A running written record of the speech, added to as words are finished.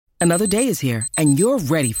Another day is here, and you're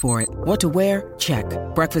ready for it. What to wear? Check.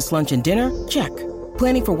 Breakfast, lunch, and dinner? Check.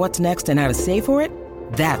 Planning for what's next and how to save for it?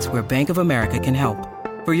 That's where Bank of America can help.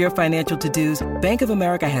 For your financial to-dos, Bank of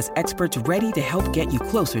America has experts ready to help get you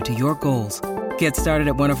closer to your goals. Get started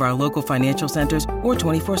at one of our local financial centers or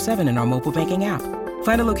 24/7 in our mobile banking app.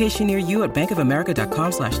 Find a location near you at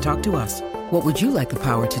bankofamerica.com/talktous. What would you like the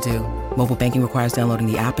power to do? Mobile banking requires downloading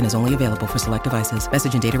the app and is only available for select devices.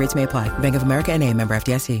 Message and data rates may apply. Bank of America N.A., member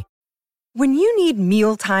FDIC. When you need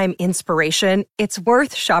mealtime inspiration, it's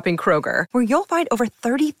worth shopping Kroger, where you'll find over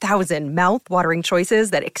 30,000 mouth-watering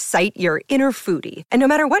choices that excite your inner foodie. And no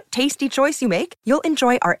matter what tasty choice you make, you'll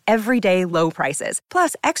enjoy our everyday low prices,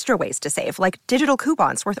 plus extra ways to save, like digital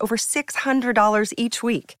coupons worth over $600 each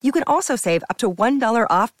week. You can also save up to $1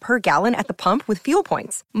 off per gallon at the pump with fuel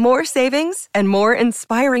points. More savings and more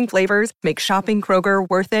inspiring flavors make shopping Kroger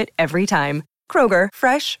worth it every time. Kroger,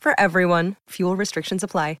 fresh for everyone. Fuel restrictions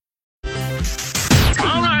apply.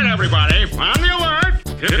 All right, everybody, on the alert.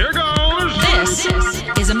 Here goes. This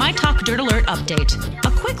is a My Talk Dirt Alert update. A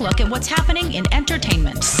quick look at what's happening in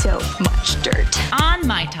entertainment. So much dirt. On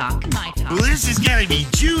My Talk. My Talk. Well, this is going to be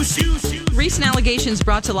juicy. Recent allegations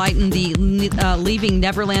brought to light in the Leaving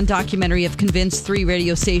Neverland documentary have convinced 3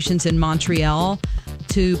 radio stations in Montreal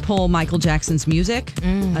to pull Michael Jackson's music,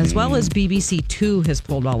 as well as BBC Two has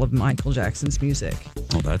pulled all of Michael Jackson's music.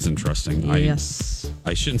 Oh, that's interesting. Yes.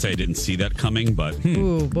 I shouldn't say I didn't see that coming, but...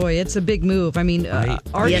 Oh, boy, it's a big move. I mean,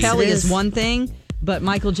 R. Yes, Kelly it is is. one thing, but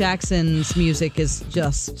Michael Jackson's music is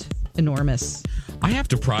just enormous. I have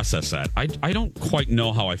to process that. I don't quite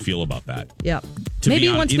know how I feel about that. Yep. To be Maybe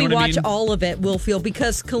honest, once you know we what I watch mean? all of it, we'll feel,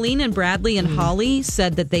 because Colleen and Bradley and Holly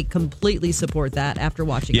said that they completely support that after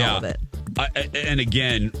watching all of it. And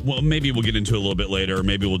again, well, maybe we'll get into it a little bit later. Or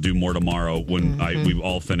maybe we'll do more tomorrow when we've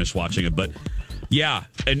all finished watching it. But yeah,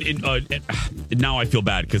 and now I feel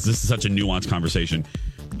bad because this is such a nuanced conversation.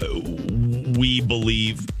 We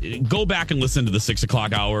believe, go back and listen to the 6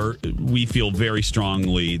 o'clock hour. We feel very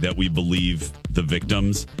strongly that we believe the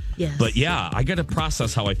victims. Yes. But yeah, I got to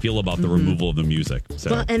process how I feel about the removal of the music.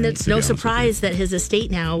 So, Well, and it's to be no honest with surprise that his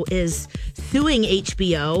estate now is suing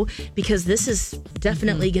HBO because this is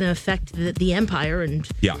definitely going to affect the empire, and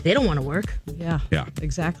Yeah. they don't want to work. Yeah. Yeah.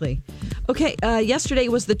 Exactly. Okay. Yesterday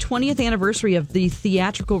was the 20th anniversary of the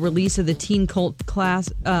theatrical release of the teen cult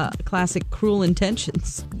classic Cruel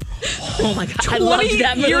Intentions. Oh my God, I loved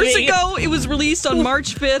that movie. Years ago, it was released on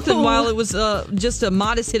March 5th, and while it was just a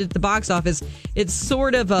modest hit at the box office, it's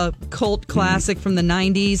sort of a cult classic from the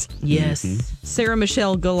 90s. Yes. Sarah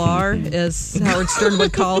Michelle Gellar, as Howard Stern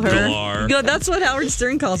would call her. Gellar. Yeah, that's what Howard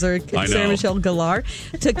Stern calls her. I Sarah know. Michelle Gellar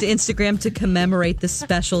took to Instagram to commemorate this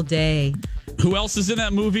special day. Who else is in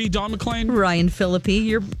that movie? Don McClain? Ryan Phillippe,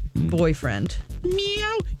 your boyfriend.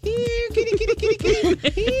 Meow. Here, kitty, kitty, kitty,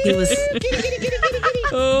 kitty. He was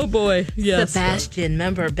Oh, boy. Yes. Sebastian,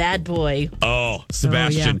 remember, bad boy. Oh,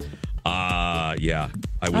 Sebastian. Yeah.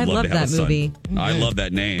 I would love to have that a son. movie. I love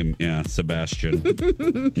that name. Yeah, Sebastian.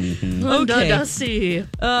 Okay. Dusty.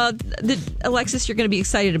 Alexis, you're going to be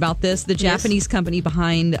excited about this. The Japanese company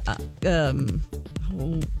behind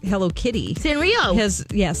Hello Kitty. Sanrio.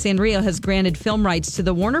 Sanrio has granted film rights to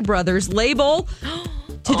the Warner Brothers label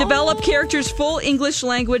to develop characters' full English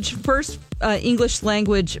language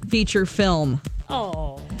feature film.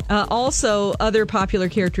 Oh. Also, other popular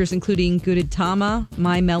characters including Gudetama,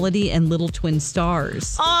 My Melody, and Little Twin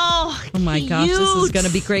Stars. Oh my gosh, this is cute. going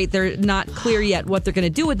to be great. They're not clear yet what they're going to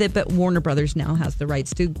do with it, but Warner Brothers now has the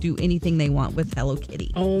rights to do anything they want with Hello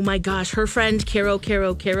Kitty. Oh my gosh, her friend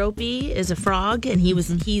Karopi is a frog, and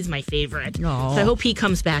he's my favorite. Aw. So I hope he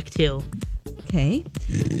comes back too. Okay.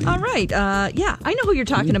 All right. Yeah, I know who you're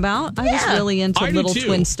talking about. I was really into I do Little too.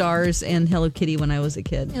 Twin Stars and Hello Kitty when I was a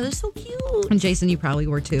kid. Yeah, they're so cute. And Jason, you probably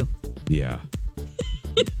were too. Yeah.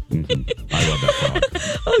 I love that frog.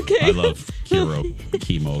 Okay. I love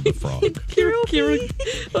Chemo the frog.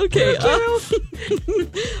 Okay.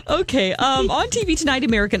 Okay. On TV tonight,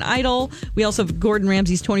 American Idol. We also have Gordon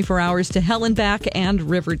Ramsay's 24 Hours to Hell and Back and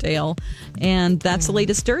Riverdale. And that's the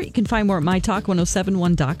latest dirt. You can find more at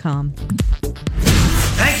mytalk1071.com.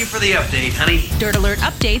 Thank you for the update, honey. Dirt Alert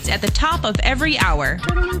updates at the top of every hour.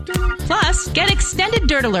 Plus, get extended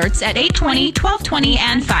Dirt Alerts at 8:20, 12:20,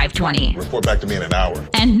 and 5:20. Report back to me in an hour.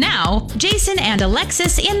 And now, Jason and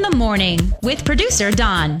Alexis in the morning with producer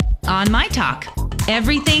Don on My Talk.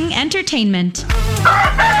 Everything Entertainment.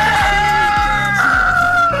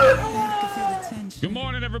 Good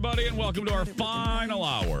morning, everybody, and welcome to our final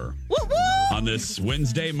hour. On this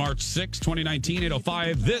Wednesday, March 6, 2019,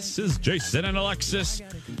 8:05, this is Jason and Alexis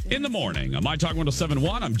in the morning. On My Talk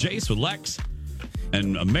 1071, I'm Jace with Lex.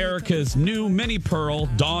 and America's new mini pearl,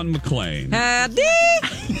 Dawn McClain. Howdy.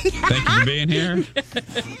 Thank you for being here.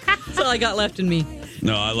 That's all I got left in me.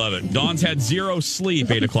 No, I love it. Dawn's had zero sleep,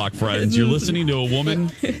 8 o'clock friends. You're listening to a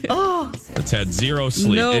woman that's had zero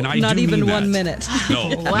sleep. No, and I not do even mean 1 that. minute. No,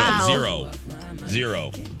 Wow.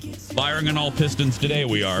 Zero. Firing on all pistons today,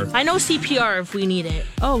 we are. I know CPR if we need it.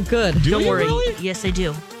 Oh, good. Don't you worry. really? Yes, I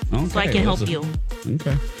do. Okay, So I can help you.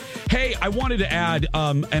 Okay. Hey, I wanted to add,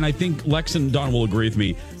 and I think Lex and Don will agree with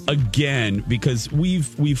me again, because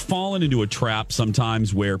we've fallen into a trap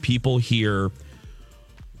sometimes where people hear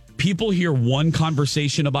one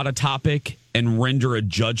conversation about a topic and render a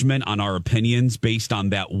judgment on our opinions based on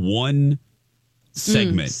that one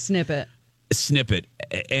segment. Snippet.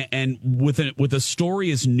 And with a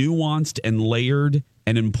story as nuanced and layered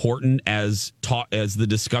and important as the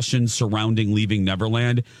discussion surrounding Leaving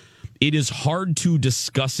Neverland, it is hard to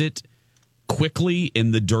discuss it quickly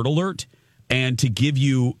in the Dirt Alert and to give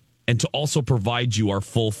you and to also provide you our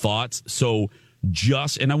full thoughts. So I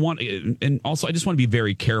just want to be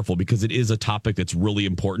very careful because it is a topic that's really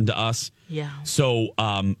important to us. Yeah. So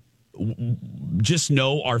just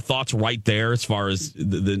know our thoughts right there as far as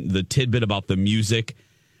the tidbit about the music.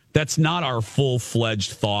 That's not our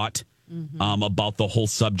full-fledged thought about the whole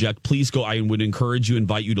subject. Please go. I would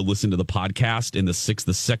invite you to listen to the podcast in the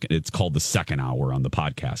second. It's called The Second Hour on the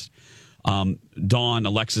podcast. Dawn,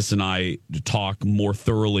 Alexis, and I talk more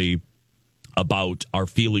thoroughly about our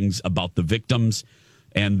feelings about the victims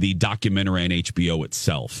and the documentary on HBO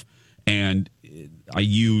itself. And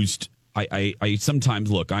I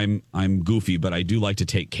sometimes look, I'm goofy, but I do like to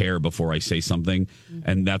take care before I say something.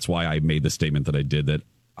 And that's why I made the statement that I did, that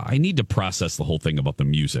I need to process the whole thing about the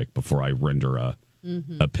music before I render a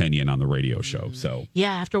opinion on the radio show. So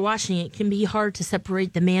Yeah, after watching it can be hard to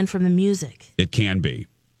separate the man from the music. it can be.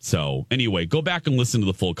 So anyway, go back and listen to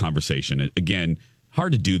the full conversation. Again,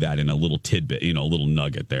 hard to do that in a little tidbit, a little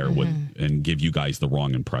nugget there and give you guys the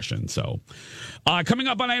wrong impression. So coming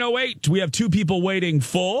up on 908, we have two people waiting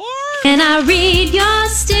for... Can I read your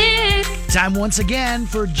stick? Time once again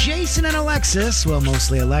for Jason and Alexis, well,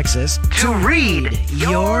 mostly Alexis, To read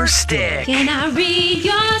your stick. Can I read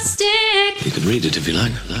your stick? You can read it if you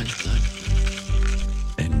like.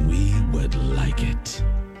 And we would like it.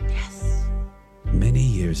 Yes. Many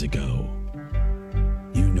years ago,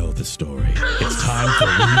 you know the story. It's time for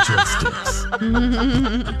Read Your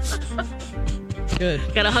Sticks. Good.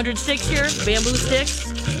 Got 100 sticks here, bamboo sticks.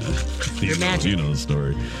 You know the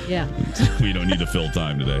story. Yeah. We don't need to fill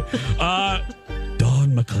time today.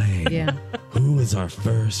 Dawn McClain. Yeah. Who is our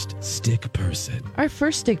first stick person? Our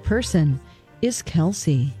first stick person is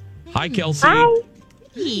Kelsey. Hi, Kelsey.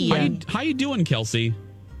 Hi. How you doing, Kelsey?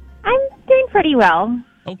 I'm doing pretty well.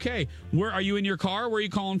 Okay. Where are you in your car? Where are you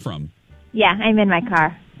calling from? Yeah, I'm in my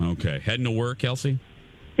car. Okay. Heading to work, Kelsey?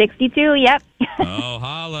 62, yep. Oh,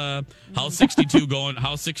 holla. How's 62 going?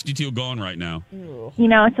 How's 62 going right now? You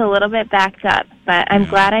know, it's a little bit backed up, but I'm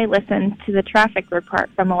glad I listened to the traffic report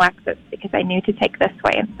from Alexis because I knew to take this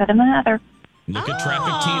way instead of another. Look at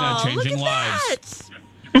Traffic Tina changing lives.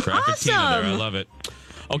 Traffic Tina there. I love it.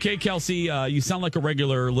 Okay, Kelsey, you sound like a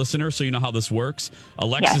regular listener, so you know how this works.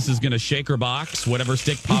 Alexis is going to shake her box. Whatever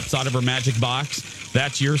stick pops out of her magic box,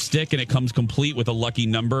 that's your stick, and it comes complete with a lucky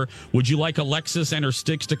number. Would you like Alexis and her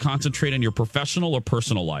sticks to concentrate on your professional or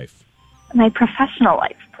personal life? My professional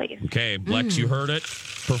life, please. Okay, Lex, you heard it.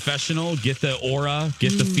 Professional, get the aura,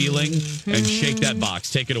 get the feeling, and shake that box.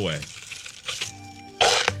 Take it away.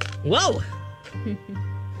 Whoa.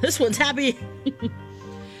 This one's happy.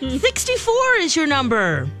 64 is your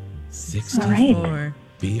number. 64. Right.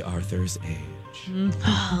 Be Arthur's age.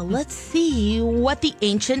 Let's see what the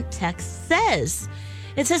ancient text says.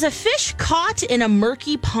 It says, a fish caught in a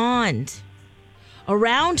murky pond.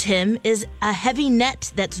 Around him is a heavy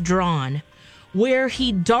net that's drawn. Where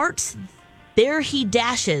he darts, there he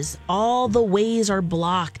dashes. All the ways are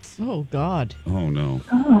blocked. Oh, God. Oh, no.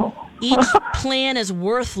 Oh. Each plan is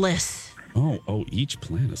worthless. Oh, each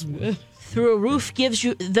plan is worth. Though a roof gives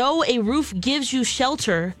you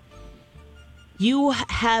shelter, you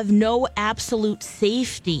have no absolute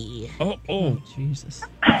safety. Oh, Jesus.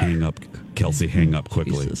 Hang up, Kelsey, hang up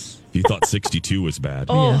quickly. Jesus. You thought 62 was bad.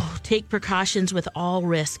 Take precautions with all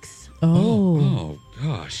risks. Oh,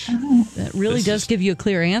 gosh. That really does give you a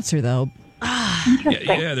clear answer, though.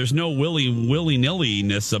 Yeah, there's no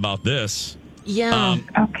willy-nilly-ness about this. Yeah.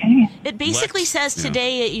 Okay. It basically says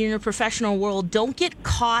today in your professional world, don't get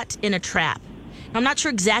caught in a trap. I'm not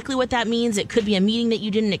sure exactly what that means. It could be a meeting that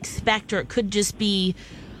you didn't expect, or it could just be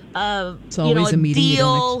It's always a meeting you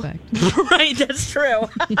deal. don't expect. Right, that's true.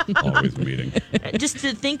 Always a meeting. Just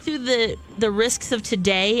to think through the risks of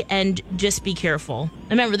today and just be careful.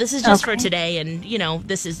 Remember, this is just for today, and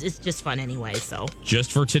it's just fun anyway. So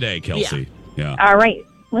Just for today, Kelsey. Yeah. All right.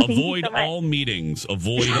 Well, thank you Avoid so much. all meetings.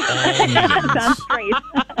 Avoid all meetings. Sounds great.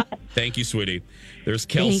 Thank you, sweetie. There's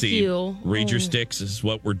Kelsey. Thank you. Read your sticks. This is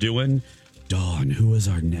what we're doing. Dawn, who is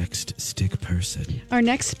our next stick person? Our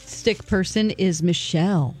next stick person is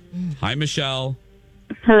Michelle. Hi, Michelle.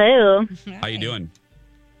 Hello. How you doing?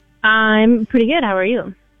 I'm pretty good. How are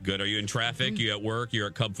you? Good. Are you in traffic? You at work? You're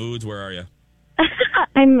at Cub Foods? Where are you?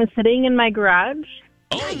 I'm sitting in my garage.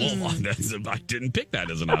 Oh, well, I didn't pick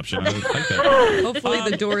that as an option. I would like that. Hopefully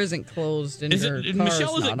the door isn't closed and her car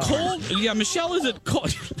Michelle, is it not cold? on. Yeah, Michelle, is it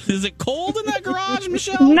cold? Is it cold in that garage,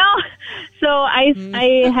 Michelle? No. So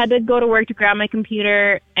I had to go to work to grab my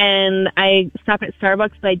computer, and I stopped at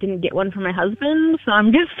Starbucks, but I didn't get one for my husband, so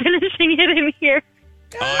I'm just finishing it in here.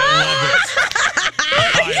 I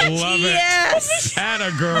love it. Yes.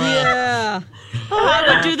 Atta girl. Yeah.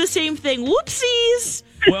 I would do the same thing. Whoopsies.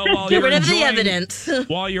 Well, while Get you're rid of the enjoying- evidence.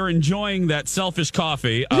 While you're enjoying that selfish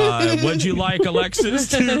coffee, would you like Alexis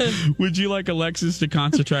to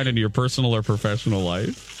concentrate into your personal or professional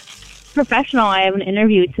life? Professional. I have an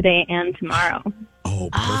interview today and tomorrow. Oh,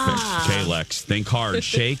 perfect. Okay, Lex. Think hard.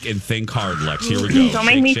 Shake and think hard, Lex. Here we go. Don't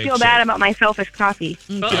make me feel bad about my selfish coffee.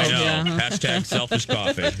 I know. Hashtag selfish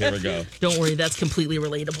coffee. Here we go. Don't worry, that's completely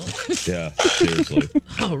relatable. Yeah, seriously.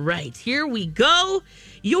 All right, here we go.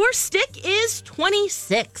 Your stick is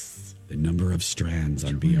 26. The number of strands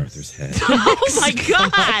on B. Arthur's head. Oh my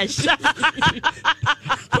gosh.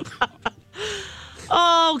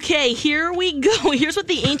 Okay, here we go. Here's what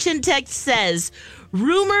the ancient text says.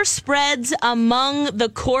 Rumor spreads among the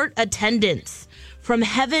court attendants. From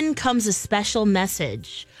heaven comes a special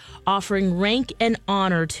message offering rank and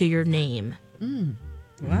honor to your name.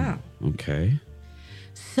 Wow. Okay.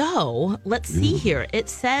 So let's see here. It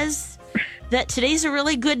says that today's a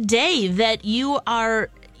really good day, that you are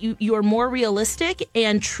more realistic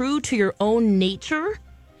and true to your own nature.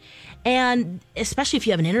 And especially if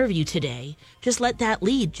you have an interview today, just let that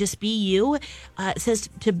lead. Just be you. It says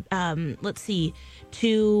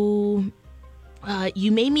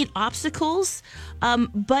you may meet obstacles,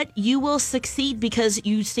 but you will succeed because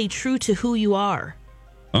you stay true to who you are.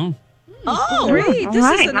 Oh. Oh, Great.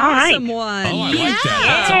 This is an awesome one. Oh, I like that.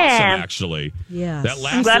 That's awesome, actually. Yes. That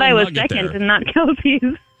last I'm glad I was nugget second there. and not Kelsey's.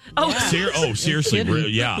 Seriously.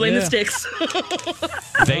 Yeah. Blame the sticks.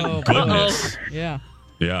 Thank goodness. Yeah.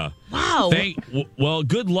 Yeah. Wow. Well,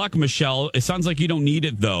 good luck, Michelle. It sounds like you don't need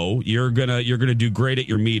it though. You're gonna do great at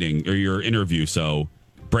your meeting or your interview. So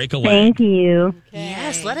break a leg. Thank you.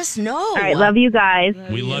 Yes, let us know. All right, love you guys.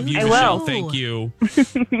 We love you, I Michelle. will. Thank you.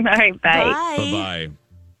 All right, bye. Bye.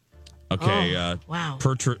 Okay. Wow.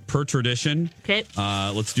 Per tradition. Okay.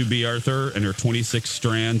 Let's do B. Arthur and her 26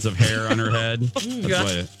 strands of hair on her head.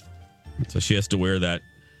 That's why she has to wear that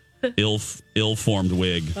ill-formed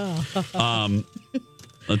wig.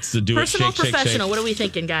 Let's do Personal, it. Shake, professional. shake. What are we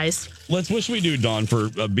thinking, guys? Let's wish we do, Dawn, for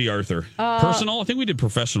B. Arthur. Personal? I think we did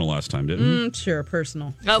professional last time, didn't we? Sure,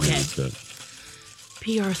 personal. Okay. That's good.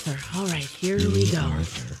 P. Arthur. All right, here we go.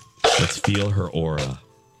 Arthur. Let's feel her aura.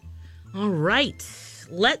 All right.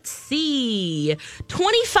 Let's see.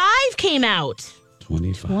 25 came out.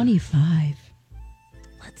 25.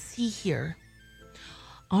 Let's see here.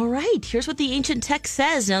 All right. Here's what the ancient text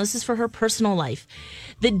says. Now, this is for her personal life.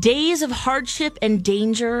 The days of hardship and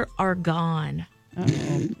danger are gone.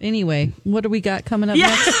 Uh-oh. Anyway, what do we got coming up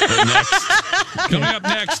next? Coming up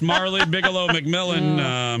next, Marley Bigelow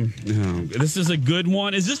McMillan. This is a good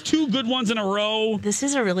one. Is this two good ones in a row? This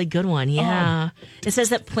is a really good one, yeah. It says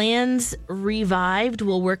that plans revived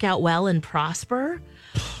will work out well and prosper.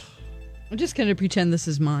 I'm just going to pretend this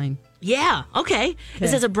is mine. Yeah, okay. It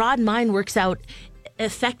says a broad mind works out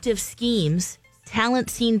effective schemes. Talent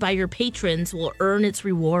seen by your patrons will earn its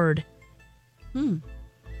reward.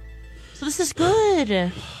 So this is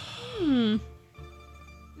good.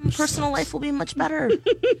 Personal life will be much better.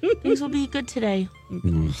 Things will be good today.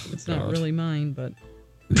 It's not really mine, but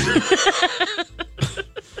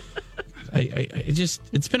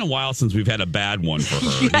it's been a while since we've had a bad one for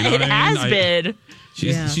her. Yeah, you know it what I mean? has been.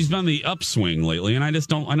 She's been on the upswing lately, and I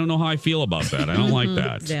don't know how I feel about that. I don't like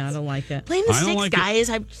that. yeah, I don't like it. Blame the I don't sticks, like it. guys.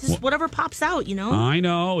 Just whatever pops out, you know. I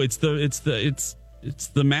know it's the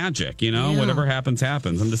magic, you know. Yeah. Whatever happens. I'm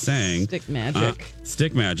just saying. Stick magic.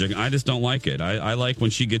 Stick magic. I just don't like it. I like when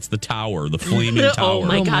she gets the tower, the flaming tower. Oh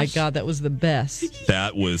my Oh my gosh. God, that was the best.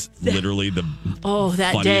 That was literally the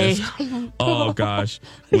that funniest. day. Oh gosh,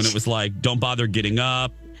 when it was like, don't bother getting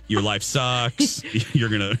up. Your life sucks. You're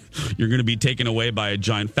gonna be taken away by a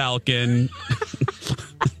giant falcon.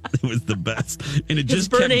 It was the best, and it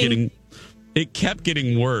just kept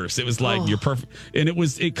getting worse. It was like you're perfect, and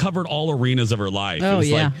it covered all arenas of her life. Oh, it was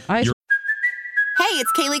yeah. Hey,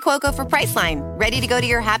 it's Kaylee Cuoco for Priceline. Ready to go to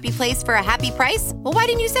your happy place for a happy price? Well, why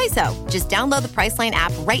didn't you say so? Just download the Priceline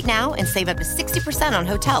app right now and save up to 60% on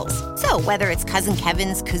hotels. So whether it's Cousin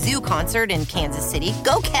Kevin's Kazoo Concert in Kansas City,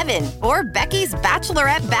 go Kevin, or Becky's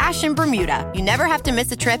Bachelorette Bash in Bermuda, you never have to miss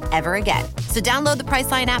a trip ever again. So download the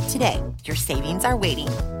Priceline app today. Your savings are waiting.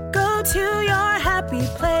 Go to your happy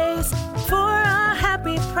place for a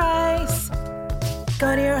happy price.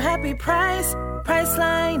 Go to your happy price,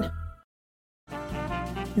 Priceline.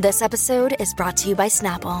 This episode is brought to you by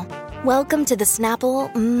Snapple. Welcome to the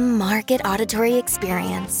Snapple Market Auditory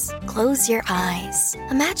Experience. Close your eyes.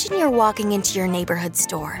 Imagine you're walking into your neighborhood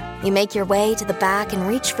store. You make your way to the back and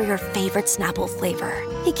reach for your favorite Snapple flavor.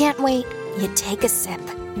 You can't wait. You take a sip.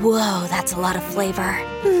 Whoa, that's a lot of flavor.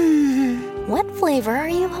 What flavor are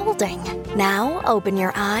you holding? Now open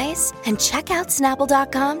your eyes and check out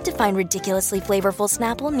Snapple.com to find ridiculously flavorful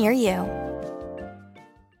Snapple near you.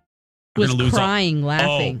 Was crying,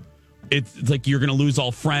 laughing. It's like you're going to lose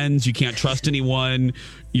all friends. You can't trust anyone.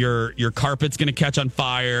 Your carpet's going to catch on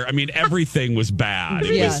fire. I mean, everything was bad.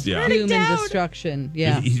 It was doom and destruction.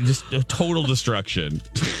 Yeah, just a total destruction.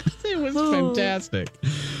 It was fantastic.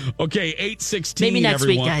 Okay, 8:16. Maybe next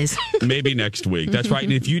everyone. week, guys. Maybe next week. That's right.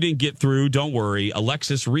 And if you didn't get through, don't worry.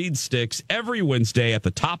 Alexis reads sticks every Wednesday at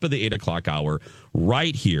the top of the 8 o'clock hour,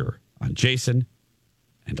 right here on Jason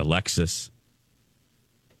and Alexis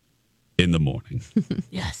in the morning.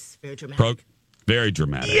 Yes, very dramatic. Very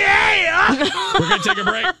dramatic. Yeah! We're going to take a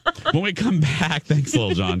break. When we come back, thanks,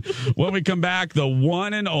 Lil John. When we come back, the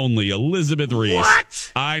one and only Elizabeth Reese.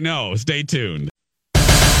 What? I know. Stay tuned.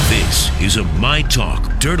 This is a My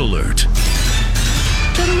Talk Dirt Alert.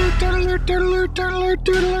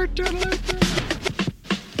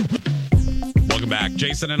 Welcome back.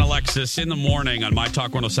 Jason and Alexis in the morning on My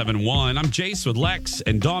Talk 107.1. I'm Jace with Lex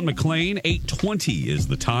and Dawn McClain. 8:20 is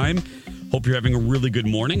the time. Hope you're having a really good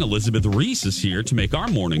morning. Elizabeth Reese is here to make our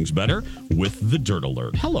mornings better with the Dirt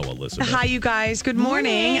Alert. Hello, Elizabeth. Hi, you guys. Good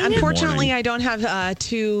morning. Unfortunately, I don't have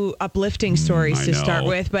two uplifting stories to start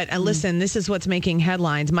with, but listen, this is what's making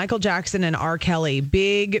headlines. Michael Jackson and R. Kelly,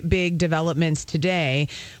 big developments today.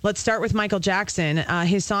 Let's start with Michael Jackson.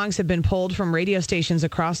 His songs have been pulled from radio stations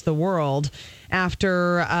across the world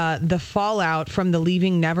after the fallout from the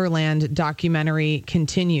Leaving Neverland documentary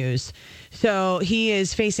continues. So he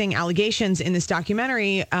is facing allegations in this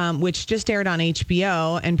documentary, which just aired on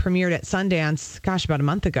HBO and premiered at Sundance, about a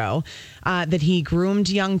month ago, that he groomed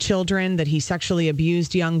young children, that he sexually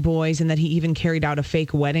abused young boys, and that he even carried out a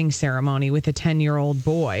fake wedding ceremony with a 10-year-old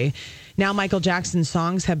boy. Now, Michael Jackson's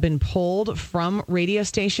songs have been pulled from radio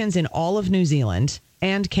stations in all of New Zealand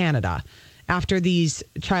and Canada after these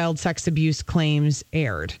child sex abuse claims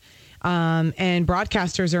aired. And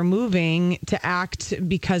broadcasters are moving to act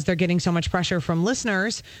because they're getting so much pressure from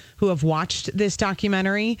listeners who have watched this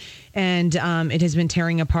documentary. And it has been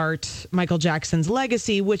tearing apart Michael Jackson's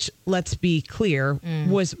legacy, which, let's be clear,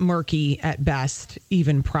 was murky at best,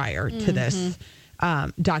 even prior to this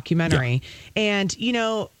documentary. Yeah. And, you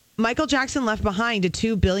know, Michael Jackson left behind a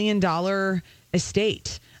 $2 billion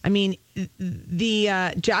estate. I mean,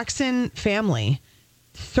 the Jackson family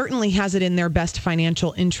certainly has it in their best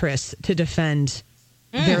financial interests to defend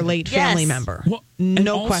their late family member. Well,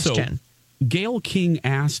 no question. Gayle King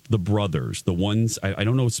asked the brothers, the ones, I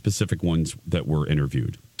don't know specific ones that were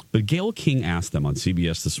interviewed, but Gayle King asked them on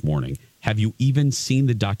CBS this morning, have you even seen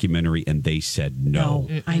the documentary? And they said no.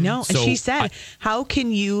 I know. So and she said, how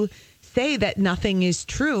can you say that nothing is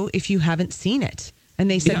true if you haven't seen it?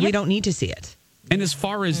 And they said, we don't need to see it. And as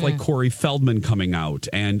far as like Corey Feldman coming out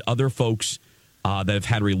and other folks that have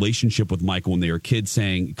had a relationship with Michael when they were kids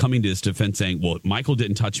coming to his defense saying, well, Michael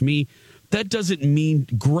didn't touch me. That doesn't mean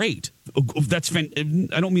great. I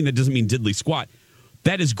don't mean that doesn't mean diddly squat.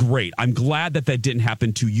 That is great. I'm glad that didn't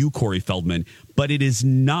happen to you, Corey Feldman, but it does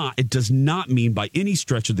not mean by any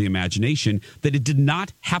stretch of the imagination that it did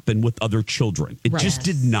not happen with other children. It just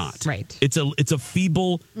did not. Right. It's a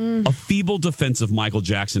feeble defense of Michael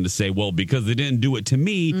Jackson to say, well, because they didn't do it to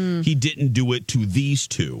me, he didn't do it to these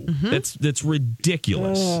two. That's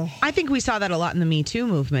ridiculous. I think we saw that a lot in the Me Too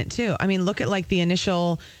movement too. I mean, look at like the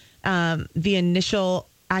initial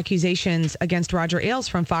accusations against Roger Ailes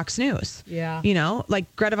from Fox News. Yeah. You know,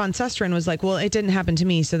 like Greta Van Susteren was like, well, it didn't happen to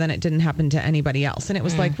me, so then it didn't happen to anybody else. And it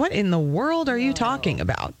was like, what in the world are you talking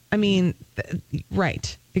about? I mean,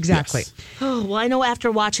 right. Exactly. Yes. Oh, well, I know after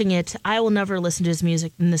watching it, I will never listen to his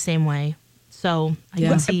music in the same way. So I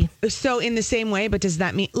can see. So in the same way, but does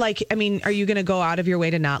that mean, are you going to go out of your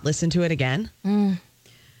way to not listen to it again?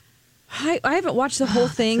 I haven't watched the whole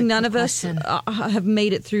thing. None of us have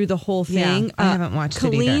made it through the whole thing. Yeah, I haven't watched it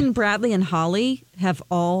either. Colleen, Bradley, and Holly have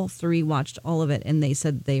all three watched all of it, and they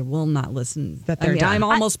said they will not listen. That they're done. I'm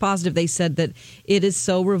almost positive they said that it is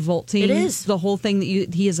so revolting. It is. The whole thing that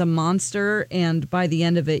he is a monster, and by the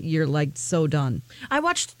end of it, you're like so done. I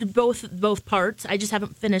watched both parts. I just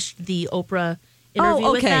haven't finished the Oprah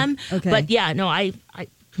interview with them. Okay. But yeah, no, I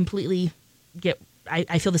completely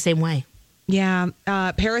I feel the same way. Yeah.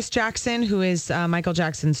 Paris Jackson, who is Michael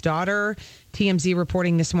Jackson's daughter, TMZ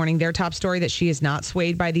reporting this morning their top story that she is not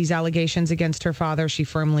swayed by these allegations against her father. She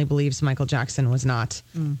firmly believes Michael Jackson was not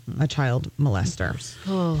a child molester.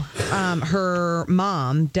 Her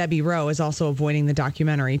mom, Debbie Rowe, is also avoiding the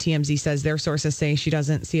documentary. TMZ says their sources say she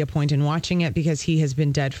doesn't see a point in watching it because he has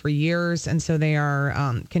been dead for years. And so they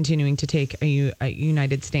are continuing to take a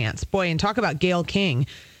united stance. Boy, and talk about Gayle King.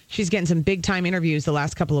 She's getting some big time interviews the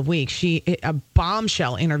last couple of weeks. A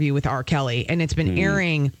bombshell interview with R. Kelly, and it's been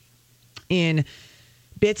airing in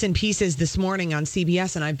bits and pieces this morning on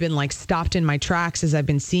CBS, and I've been stopped in my tracks as I've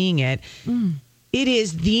been seeing it. It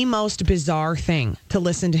is the most bizarre thing to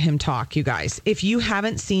listen to him talk, you guys. If you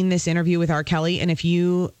haven't seen this interview with R. Kelly, and if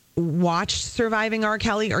you watched Surviving R.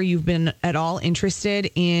 Kelly, or you've been at all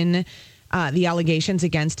interested in the allegations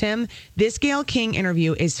against him, this Gayle King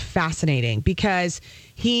interview is fascinating because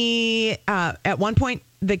he, at one point,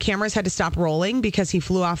 the cameras had to stop rolling because he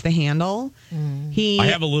flew off the handle. I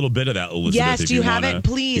have a little bit of that, Elizabeth. Yes, if do you have wanna, it?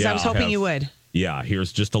 Please, I was hoping you would. Yeah,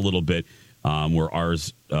 here's just a little bit where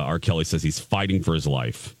R. Kelly says he's fighting for his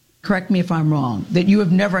life. Correct me if I'm wrong, that you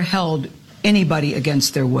have never held anybody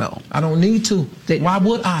against their will. I don't need to. Why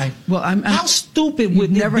would I? Well, how stupid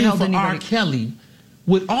would it be for R. Kelly,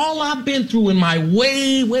 with all I've been through in my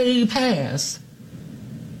way, way past,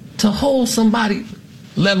 to hold somebody,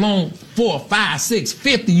 let alone 4, 5, 6,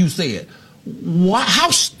 50, you said. How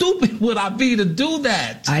stupid would I be to do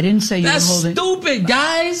that? I didn't say you were holding. That's stupid,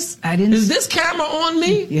 guys. I didn't. Is this camera on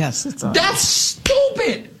me? Yes, it's on. That's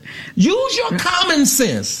stupid. Use your common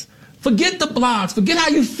sense. Forget the blogs. Forget how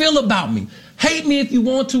you feel about me. Hate me if you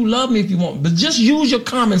want to, love me if you want, but just use your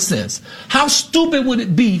common sense. How stupid would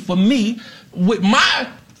it be for me, with my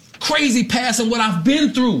crazy past and what I've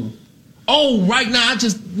been through? Oh, right now I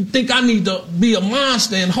just think I need to be a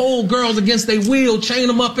monster and hold girls against their will, chain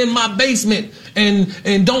them up in my basement,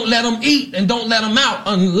 and don't let them eat and don't let them out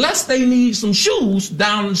unless they need some shoes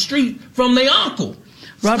down the street from their uncle.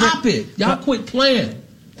 Robert, stop it. Y'all quit playing.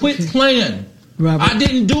 Quit playing. Robert. I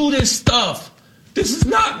didn't do this stuff. This is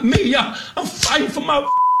not me. I'm fighting for my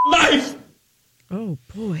life. Oh,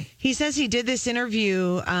 boy. He says he did this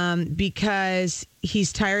interview because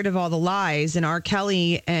he's tired of all the lies. And R.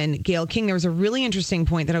 Kelly and Gayle King, there was a really interesting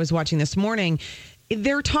point that I was watching this morning.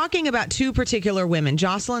 They're talking about two particular women,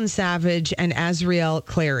 Jocelyn Savage and Azriel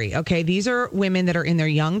Clary. Okay, these are women that are in their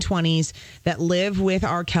young 20s that live with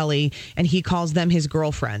R. Kelly, and he calls them his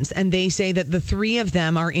girlfriends. And they say that the three of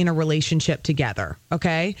them are in a relationship together.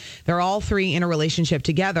 Okay, they're all three in a relationship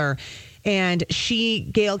together. And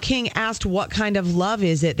Gayle King asked what kind of love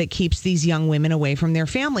is it that keeps these young women away from their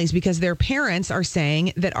families, because their parents are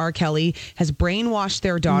saying that R. Kelly has brainwashed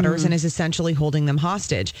their daughters and is essentially holding them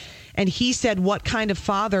hostage. And he said, what kind of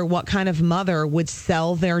father, what kind of mother would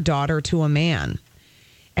sell their daughter to a man?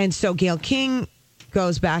 And so Gayle King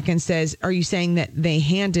goes back and says, are you saying that they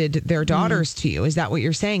handed their daughters to you? Is that what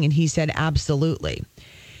you're saying? And he said, absolutely.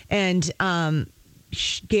 And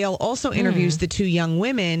Gayle also interviews the two young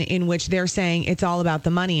women in which they're saying it's all about the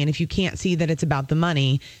money. And if you can't see that it's about the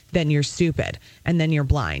money, then you're stupid and then you're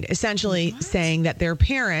blind. Essentially saying that their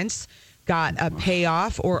parents got a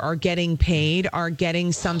payoff or are getting paid, are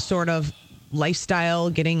getting some sort of lifestyle,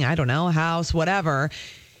 getting, I don't know, a house, whatever.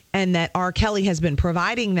 And that R. Kelly has been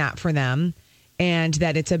providing that for them and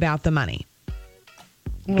that it's about the money.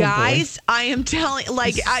 Oh, guys, boy. I am telling,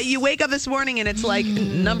 you wake up this morning and it's like,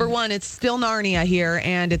 number one, it's still Narnia here,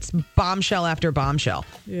 and it's bombshell after bombshell.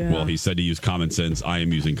 Yeah. Well, he said to use common sense. I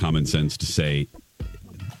am using common sense to say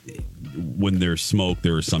when there's smoke,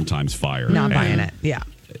 there is sometimes fire. Not buying it. Yeah.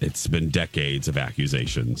 It's been decades of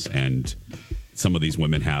accusations, and some of these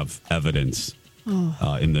women have evidence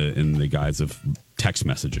in the guise of text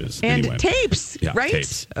messages and tapes, yeah, right?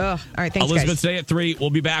 Tapes. Oh, all right, thanks, Elizabeth, guys. Stay at 3.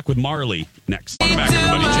 We'll be back with Marley next. Welcome back,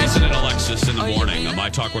 everybody. Jason and Alexis in the morning on My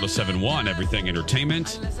Talk 107.1. Everything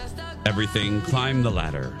entertainment, everything climb the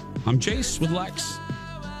ladder. I'm Jace with Lex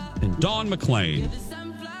and Dawn McClain.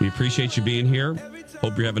 We appreciate you being here.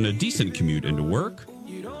 Hope you're having a decent commute into work.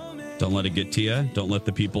 Don't let it get to you. Don't let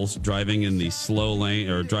the people driving in the slow lane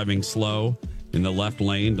or driving slow in the left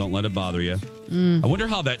lane. Don't let it bother you. I wonder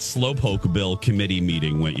how that Slowpoke bill committee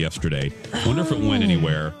meeting went yesterday. I wonder if it went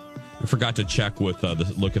anywhere. I forgot to check with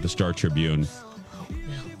look at the Star Tribune.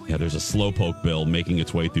 Yeah, there's a Slowpoke bill making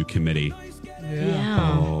its way through committee.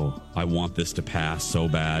 Yeah. Oh, I want this to pass so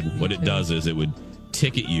bad. What it does is it would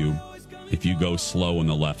ticket you if you go slow in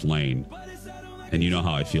the left lane. And you know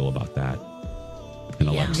how I feel about that. And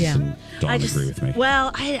Alexis and Dawn agree with me.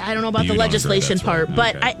 Well, I don't know about the legislation part,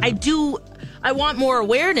 but okay. I want more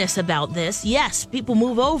awareness about this. Yes, people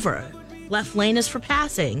move over. Left lane is for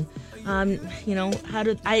passing. We haven't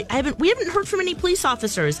heard from any police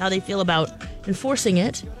officers how they feel about enforcing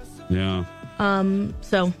it. Yeah.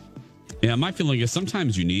 Yeah, my feeling is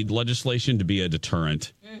sometimes you need legislation to be a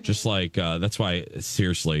deterrent. Just like that's why,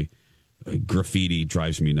 seriously, graffiti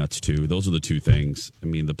drives me nuts too. Those are the two things. I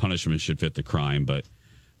mean, the punishment should fit the crime, but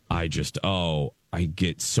I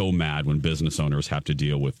get so mad when business owners have to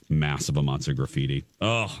deal with massive amounts of graffiti.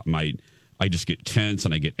 I just get tense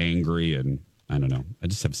and I get angry, and I don't know. I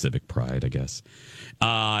just have civic pride, I guess.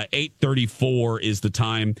 8:34 is the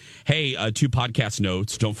time. Hey, 2 podcast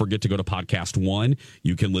notes. Don't forget to go to Podcast One.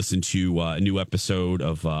 You can listen to a new episode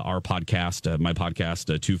of our podcast, my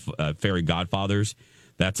podcast, Two Fairy Godfathers.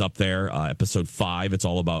 That's up there. Episode 5. It's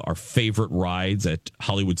all about our favorite rides at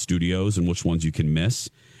Hollywood Studios and which ones you can miss.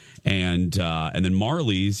 And then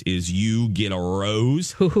Marley's is You Get a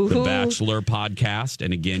Rose, the Bachelor podcast.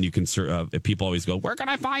 And again, you can people always go, where can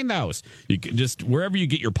I find those? You can just wherever you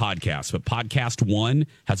get your podcasts. But Podcast One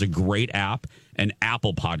has a great app, and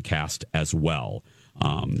Apple Podcast as well.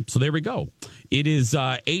 So there we go. It is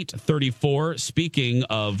 8:34. Speaking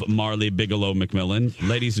of Marley Bigelow McMillan,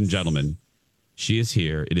 ladies and gentlemen, she is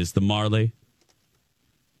here. It is the Marley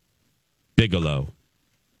Bigelow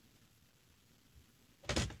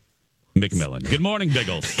McMillan. Good morning,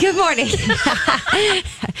 Biggles. Good morning.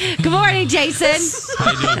 Good morning, Jason.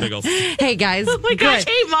 How you doing, Biggles? Hey, guys. Oh, my gosh.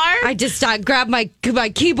 Hey, Mark. I just grabbed my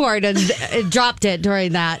keyboard and dropped it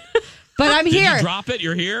during that. But I'm here. Did you drop it?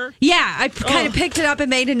 You're here? Yeah, I kind of picked it up and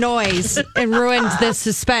made a noise and ruined the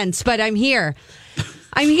suspense, but I'm here.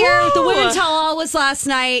 I'm here. The Women Tell All was last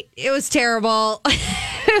night. It was terrible.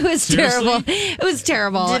 It was terrible. It was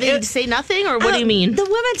terrible. Did they say nothing, or what do you mean? The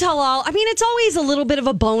Women Tell All. I mean, it's always a little bit of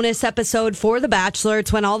a bonus episode for The Bachelor.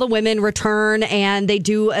 It's when all the women return and they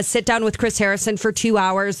do a sit down with Chris Harrison for 2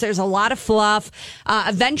 hours. There's a lot of fluff.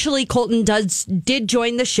 Eventually, Colton did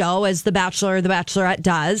join the show, as The Bachelor or The Bachelorette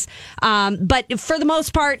does. But for the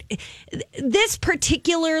most part, this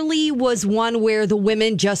particularly was one where the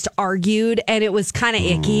women just argued, and it was kind of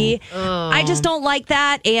icky. I just don't like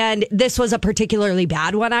that, and this was a particularly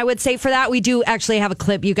bad one, I would say, for that. We do actually have a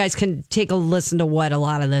clip. You guys can take a listen to what a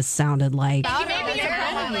lot of this sounded like. Did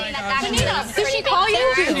she call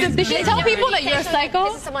you? Did she tell people that you're a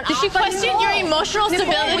psycho? Did she question your emotional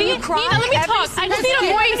stability? Nina, let me talk. I just need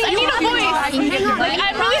a voice. I need a voice. Like,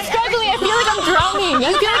 I'm really struggling. I feel like I'm drowning.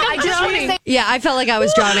 I feel like I'm drowning. Yeah, I felt like I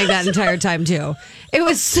was drowning that entire time, too. It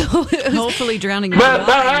was so... Hopefully drowning.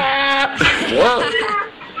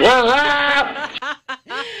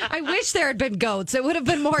 I wish there had been goats. It would have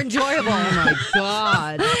been more enjoyable. Oh, my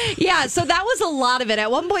God. Yeah, so that was a lot of it. At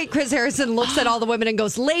one point, Chris Harrison looks at all the women and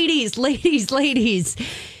goes, ladies, ladies, ladies.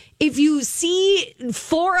 If you see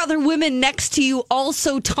 4 other women next to you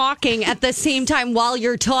also talking at the same time while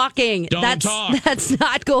you're talking, that's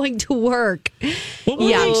not going to work. What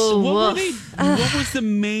was the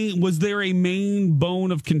main? Was there a main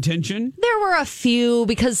bone of contention? There were a few,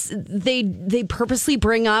 because they purposely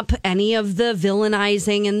bring up any of the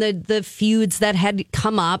villainizing and the feuds that had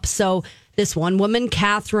come up. So this one woman,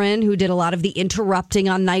 Catherine, who did a lot of the interrupting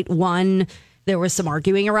on night 1. There was some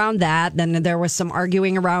arguing around that. Then there was some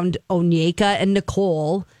arguing around Onyeka and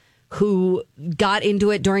Nicole, who got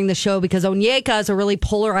into it during the show because Onyeka is a really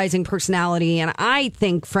polarizing personality, and I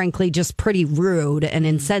think, frankly, just pretty rude and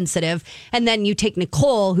insensitive. And then you take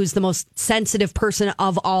Nicole, who's the most sensitive person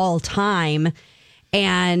of all time,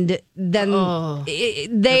 and then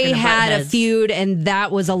they had a feud, and that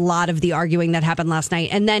was a lot of the arguing that happened last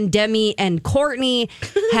night. And then Demi and Courtney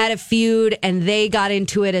had a feud, and they got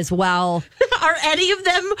into it as well. Are any of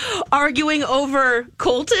them arguing over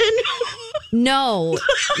Colton? No.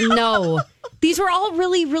 These were all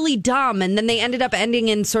really, really dumb, and then they ended up ending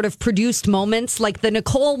in sort of produced moments. Like the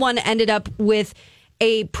Nicole one ended up with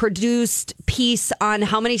a produced piece on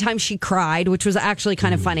how many times she cried, which was actually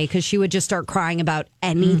kind of funny because she would just start crying about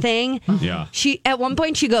anything. Yeah. She at one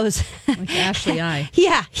point she goes, like Ashley I.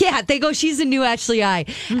 Yeah. They go, she's a new Ashley I.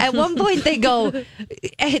 At one point they go,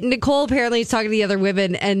 Nicole apparently is talking to the other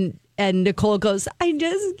women, and And Nicole goes, I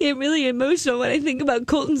just get really emotional when I think about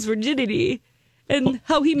Colton's virginity and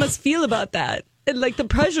how he must feel about that and like the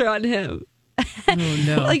pressure on him. Oh,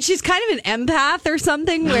 no. Like she's kind of an empath or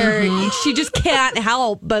something where she just can't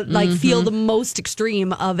help but like feel the most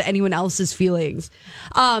extreme of anyone else's feelings.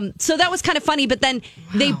 So that was kind of funny. But then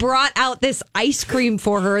they brought out this ice cream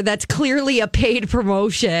for her that's clearly a paid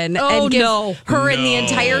promotion and give her and the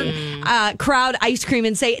entire crowd ice cream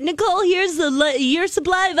and say, Nicole, here's your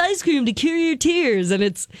supply of ice cream to cure your tears. And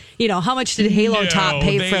it's, how much did Halo Top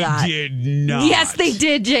pay for that? Did not. Yes, they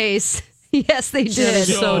did, Jace. Yes, they did.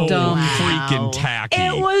 So dumb. Freaking tacky.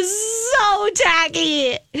 It was so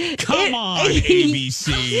tacky. Come on,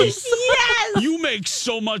 ABC. Yes. You make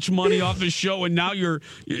so much money off the show, and now you're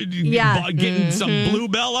getting some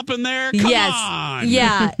Bluebell up in there? Come on.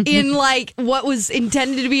 Yeah. In like what was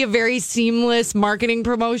intended to be a very seamless marketing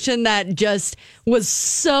promotion that just was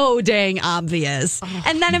so dang obvious.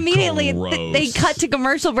 And then immediately they cut to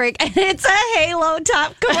commercial break, and it's a Halo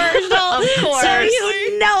Top commercial. Of course.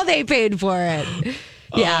 So they paid for it.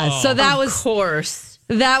 Yeah, so that was... Of course.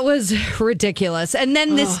 That was ridiculous. And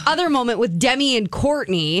then this other moment with Demi and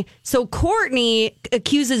Courtney. So Courtney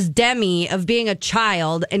accuses Demi of being a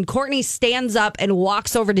child, and Courtney stands up and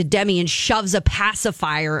walks over to Demi and shoves a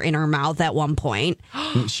pacifier in her mouth at one point.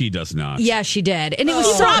 She does not. Yeah, she did. And it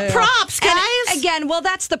was props, guys. And again,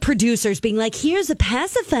 that's the producers being like, here's a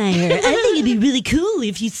pacifier. I think it'd be really cool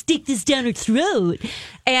if you stick this down her throat.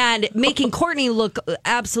 And making Courtney look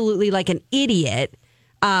absolutely like an idiot.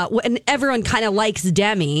 And everyone kind of likes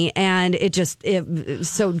Demi, and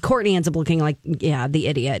so Courtney ends up looking like, the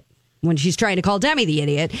idiot when she's trying to call Demi the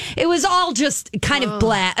idiot. It was all just kind of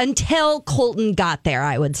blah until Colton got there,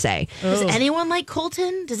 I would say. Does anyone like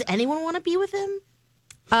Colton? Does anyone want to be with him?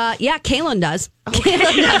 Yeah, Kaylin does. Okay.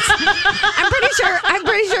 Kaylin does. I'm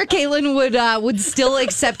pretty sure Kaylin would still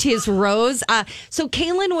accept his rose. So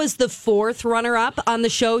Kaylin was the 4th runner-up on the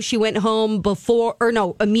show. She went home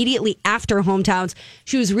immediately after Hometowns.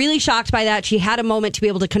 She was really shocked by that. She had a moment to be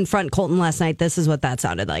able to confront Colton last night. This is what that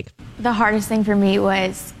sounded like. The hardest thing for me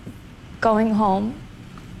was going home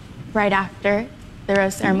right after the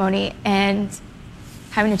rose ceremony and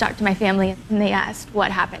having to talk to my family. And they asked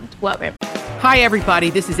what happened, what went. Hi, everybody.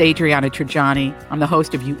 This is Adriana Trajani. I'm the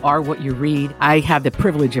host of You Are What You Read. I have the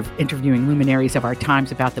privilege of interviewing luminaries of our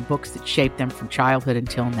times about the books that shaped them from childhood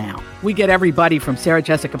until now. We get everybody from Sarah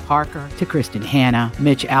Jessica Parker to Kristen Hanna,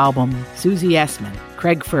 Mitch Albom, Susie Essman,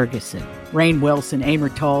 Craig Ferguson, Rainn Wilson, Amor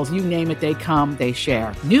Tolls, you name it, they come, they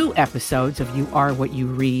share. New episodes of You Are What You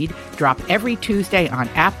Read drop every Tuesday on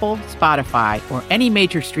Apple, Spotify, or any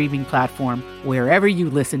major streaming platform wherever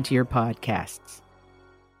you listen to your podcasts.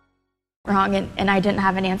 Wrong, and I didn't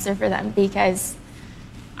have an answer for them because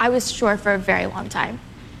I was sure for a very long time.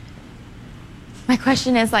 My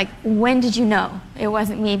question is, when did you know it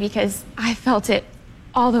wasn't me? Because I felt it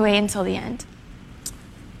all the way until the end.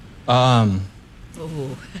 I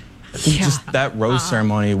think just that rose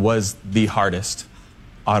ceremony was the hardest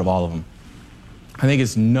out of all of them. I think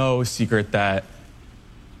it's no secret that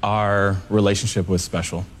our relationship was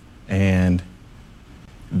special, and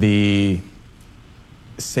the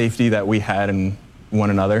safety that we had in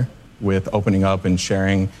one another with opening up and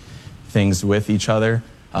sharing things with each other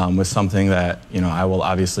was something that, I will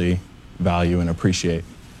obviously value and appreciate.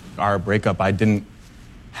 Our breakup, I didn't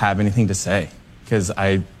have anything to say because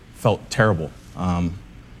I felt terrible.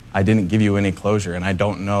 I didn't give you any closure, and I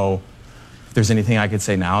don't know if there's anything I could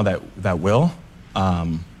say now that will.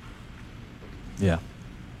 Yeah.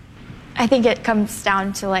 I think it comes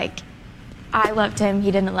down to I loved him,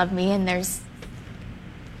 he didn't love me, and it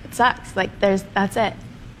sucks. That's it.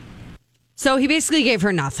 So he basically gave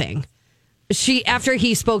her nothing. After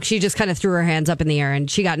he spoke, she just kind of threw her hands up in the air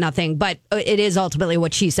and she got nothing. But it is ultimately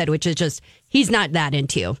what she said, which is just, he's not that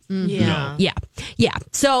into you. Yeah. No. Yeah.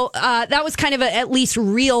 So that was kind of at least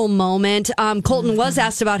real moment. Colton was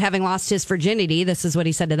asked about having lost his virginity. This is what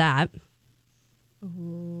he said to that.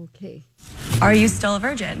 Okay. Are you still a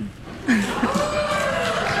virgin?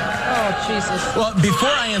 Oh, Jesus. Well, before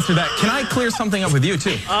I answer that, can I clear something up with you,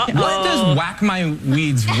 too? What does whack my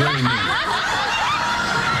weeds really mean?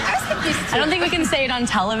 I don't think we can say it on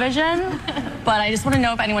television, but I just want to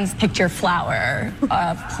know if anyone's picked your flower.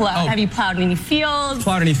 Have you plowed any fields?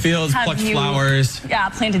 Plowed any fields, plucked flowers. Yeah,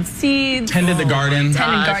 planted seeds. Tended the garden.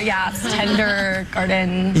 Tender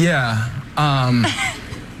garden. Yeah.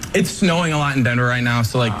 It's snowing a lot in Denver right now,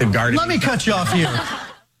 so the garden. Let me cut you off here.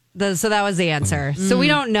 So that was the answer. So we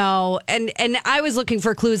don't know. And I was looking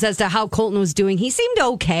for clues as to how Colton was doing. He seemed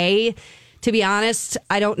okay. To be honest,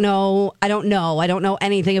 I don't know. I don't know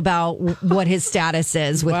anything about what his status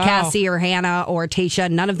is with Cassie or Hannah or Tayshia.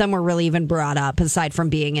 None of them were really even brought up aside from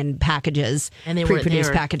being in packages, and they weren't pre-produced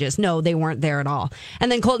there. packages. No, they weren't there at all.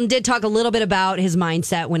 And then Colton did talk a little bit about his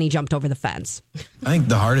mindset when he jumped over the fence. I think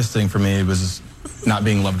the hardest thing for me was not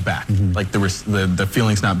being loved back, like the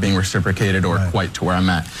feelings not being reciprocated or quite to where I'm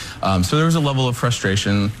at. So there was a level of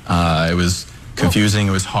frustration. It was confusing.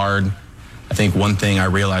 It was hard. I think one thing I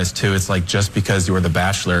realized too, it's like just because you were the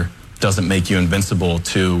Bachelor doesn't make you invincible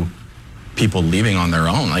to people leaving on their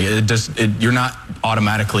own. Like you're not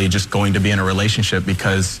automatically just going to be in a relationship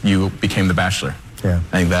because you became the Bachelor. Yeah,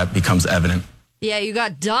 I think that becomes evident. Yeah, you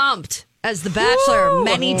got dumped as the Bachelor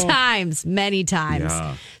many times.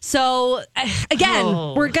 Yeah. So, again,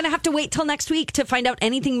 we're going to have to wait till next week to find out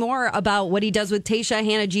anything more about what he does with Tayshia,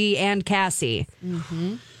 Hannah G, and Cassie.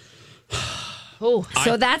 Mm-hmm.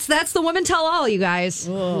 So that's the woman tell all, you guys.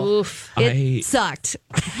 Oof. It sucked.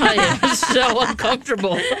 I am so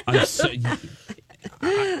uncomfortable. I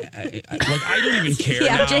don't even care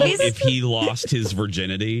now if he lost his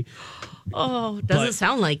virginity. Doesn't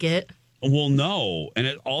sound like it. Well, no, and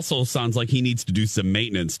it also sounds like he needs to do some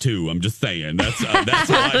maintenance too. I'm just saying that's how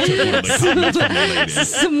I took one of the comments from the lady.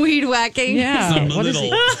 Some weed whacking, Some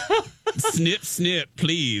little snip,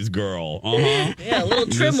 please, girl. Yeah, a little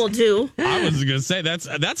trim will do. I was gonna say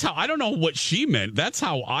that's how I don't know what she meant. That's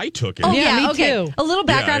how I took it. Oh yeah, me too. A little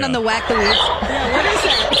background on the whack the weed. Yeah, what is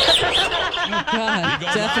that? God,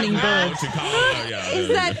 deafening birds. Is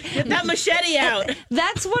that Get that machete out?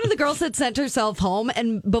 That's one of the girls that sent herself home,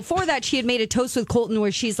 and before that, she had made a toast with Colton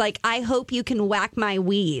where she's like, "I hope you can whack my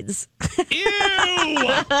weeds." Ew!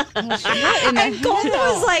 And Colton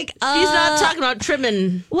was like, He's not talking about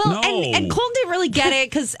trimming. Well, and Colton didn't really get it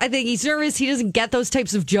because I think he's nervous. He doesn't get those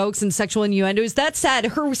types of jokes and sexual innuendos. That said,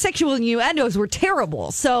 her sexual innuendos were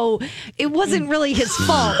terrible. So it wasn't really his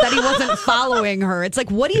fault that he wasn't following her. It's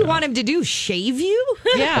like, what do you want him to do? Shave you?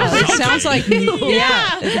 Yeah, it sounds like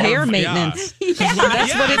hair maintenance. Yeah.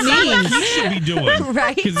 That's what it means. He should be doing.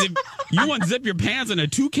 Right. Because if you unzip your pants and a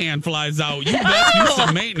toucan flies out, you best do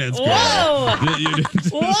some maintenance, girl.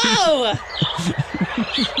 Whoa!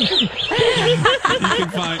 You can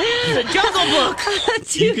find The Jungle Book.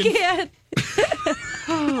 Toucan.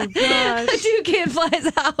 Oh God! A toucan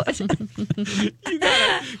flies out.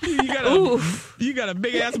 You got a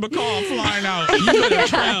big ass macaw flying out. You better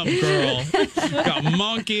trim, girl. Got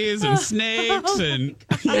monkeys and snakes, and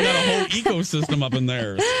you got a whole ecosystem up in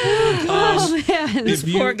there. Oh man! This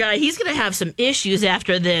poor guy, he's going to have some issues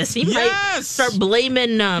after this. He might start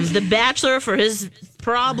blaming the Bachelor for his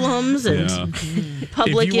problems and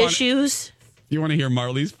public issues. If you want to hear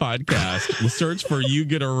Marley's podcast, search for You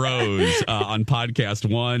Get a Rose on Podcast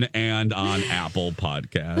One and on Apple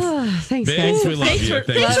Podcasts. Thanks, Biggs, guys. we love you.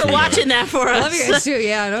 Thanks for watching that for us. Love you guys too.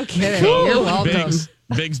 Yeah, no kidding. You're welcome.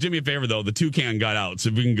 Biggs, do me a favor though. The toucan got out, so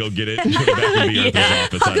if we can go get it and put it back in the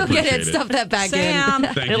office. I'll go get it. Stuff that back Sam.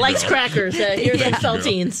 in. Thank It you, likes girl. crackers. Here's some Thank you, girl.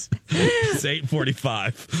 saltines. It's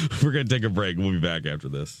 8:45. We're gonna take a break. We'll be back after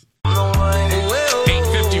this.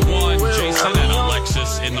 8:51. Jason and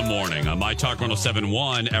Alexis in the morning on My Talk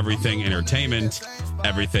 107.1. Everything Entertainment.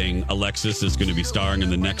 Everything. Alexis is going to be starring in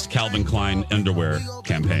the next Calvin Klein underwear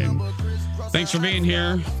campaign. Thanks for being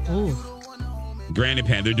here. Ooh. Granny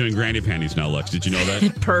Pan. They're doing granny panties now, Lex. Did you know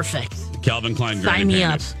that? Perfect. Calvin Klein Sign granny me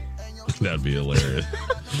panties. That'd be hilarious.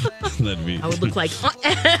 That'd be. I would look like,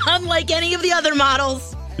 unlike any of the other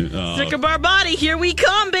models. Sticker bar body, here we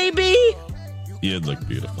come, baby. You'd look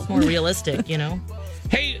beautiful. More realistic, you know.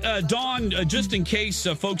 Hey, Dawn, just in case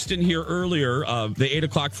folks didn't hear earlier, the 8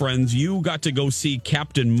 o'clock friends, you got to go see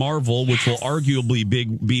Captain Marvel, which will arguably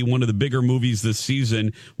be one of the bigger movies this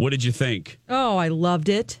season. What did you think? Oh, I loved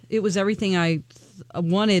it. It was everything I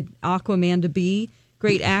wanted Aquaman to be.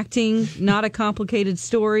 Great acting, not a complicated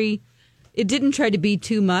story. It didn't try to be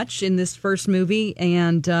too much in this first movie,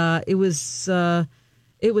 and it was fun.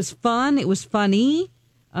 It was funny.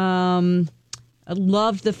 I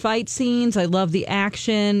loved the fight scenes. I loved the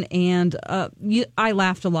action, and I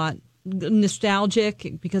laughed a lot.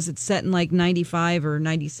 Nostalgic because it's set in like 95 or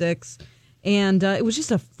 96, and it was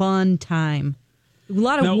just a fun time. A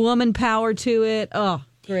lot of woman power to it. Oh,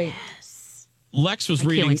 great. Lex was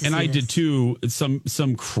reading, and I did too,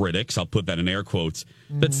 some critics, I'll put that in air quotes,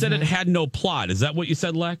 that said it had no plot. Is that what you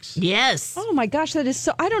said, Lex? Yes. Oh my gosh, that is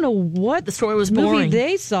so. I don't know what the story was movie boring.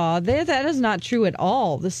 they saw. That is not true at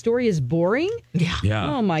all. The story is boring. Yeah.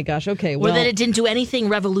 Oh my gosh. Okay. Or Well, that it didn't do anything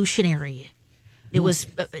revolutionary. It was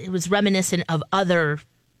reminiscent of other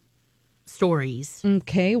stories.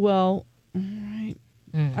 Okay. Well, all right.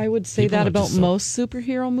 I would say People that are about just so- most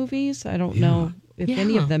superhero movies. I don't know. if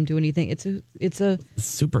any of them do anything. It's a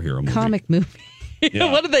superhero movie. comic movie.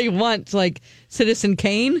 Yeah. What do they want? Like Citizen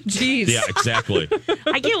Kane? Jeez. Yeah, exactly.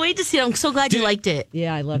 I can't wait to see it. I'm so glad you liked it.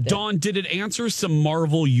 Yeah, I loved it. Dawn, did it answer some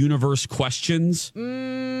Marvel Universe questions?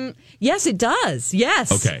 Yes, it does.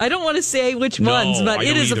 Yes. Okay. I don't want to say which No, ones, but I it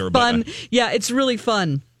don't is either, a but fun. Yeah, it's really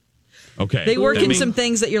fun. Okay. They work That in mean- some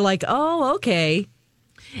things that you're like, oh, okay.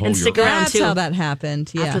 And stick around, That's too. how that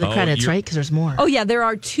happened. Yeah. After the credits, right? Because there's more. Oh, yeah. There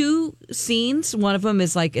are 2 scenes. One of them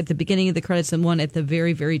is like at the beginning of the credits and one at the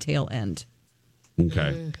very, very tail end.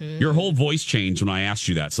 Okay. Your whole voice changed when I asked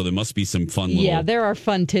you that, so there must be some fun little... Yeah, there are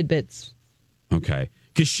fun tidbits. Okay.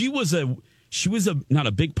 Because she was not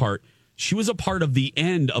a big part. She was a part of the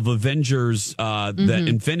end of Avengers, the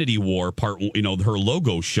Infinity War part. You know, her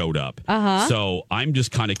logo showed up. Uh-huh. So I'm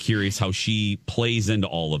just kind of curious how she plays into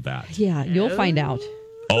all of that. Yeah, you'll find out.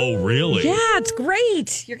 Oh, really? Yeah, it's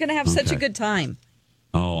great. You're going to have such a good time.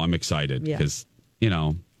 Oh, I'm excited Yeah. because,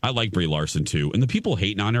 I like Brie Larson too. And the people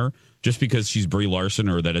hating on her just because she's Brie Larson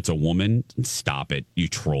or that it's a woman, stop it, you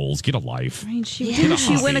trolls. Get a life. I mean, Get didn't a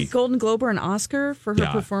she win a hobby. Golden Globe or an Oscar for her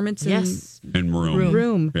Yeah. performance In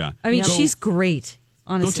Room. Yeah. I mean, Go- she's great,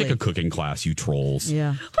 honestly. Go take a cooking class, you trolls.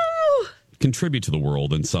 Yeah. Contribute to the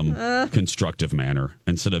world in some constructive manner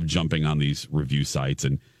instead of jumping on these review sites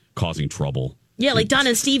and causing trouble. Yeah, like Don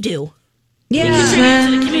and Steve do. Yeah. Contribute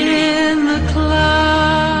to the community. In the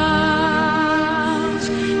clouds,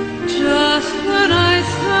 just when I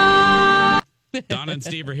thought. Donna and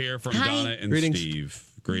Steve are here from Donna and Steve.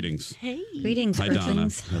 Greetings. Hey. Greetings, Hi, Donna.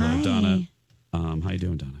 Earthlings. Hello, Hi. Donna. How you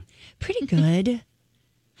doing, Donna? Pretty good. I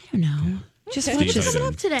don't know. Just Steve, watch how you this. doing?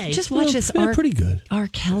 Up today. Just watch this pretty good. R.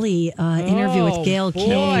 Kelly interview with Gail boy.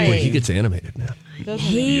 King. Boy, he gets animated now.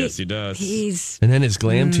 Yes, he does. He's And then his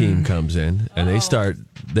glam team comes in, and they start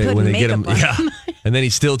Putting when they get him. makeup on Yeah, and then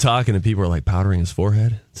he's still talking, and people are like powdering his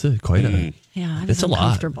forehead. It's quite a. yeah, I was It's a lot.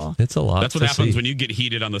 uncomfortable. It's a lot. That's what to happens see. when you get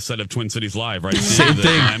heated on the set of Twin Cities Live, right? Same the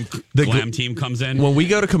thing. Glam team comes in. When we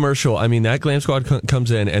go to commercial, I mean, that glam squad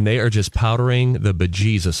comes in and they are just powdering the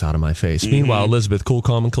bejesus out of my face. Meanwhile, Elizabeth, cool,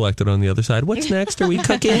 calm, and collected on the other side. What's next? Are we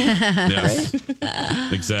cooking? Yes,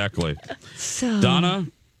 exactly. So, Donna,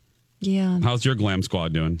 yeah. how's your glam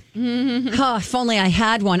squad doing? Oh, if only I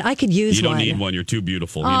had one. I could use You don't one. need one. You're too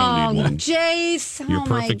beautiful. You Oh, don't need one. Jace. You're oh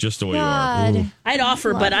perfect my just the way God. you are. I'd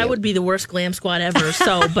offer, but Love I you. would be the worst glam squad ever.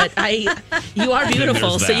 So, but you are beautiful,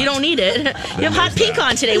 there's so that. you don't need it. You have hot there's pink that.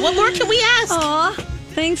 on today. What more can we ask? Aw,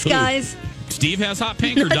 thanks, guys. Steve has hot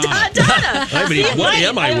pink or Donna? Donna. What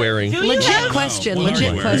am I wearing? Do you Legit have- question. What are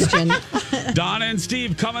Legit you wearing? question. Donna and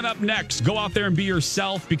Steve coming up next. Go out there and be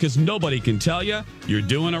yourself because nobody can tell you you're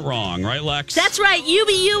doing it wrong. Right, Lex? That's right. You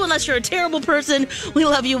be you unless you're a terrible person. We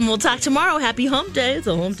love you and we'll talk tomorrow. Happy hump day. It's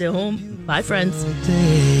a hump day home. Bye, friends.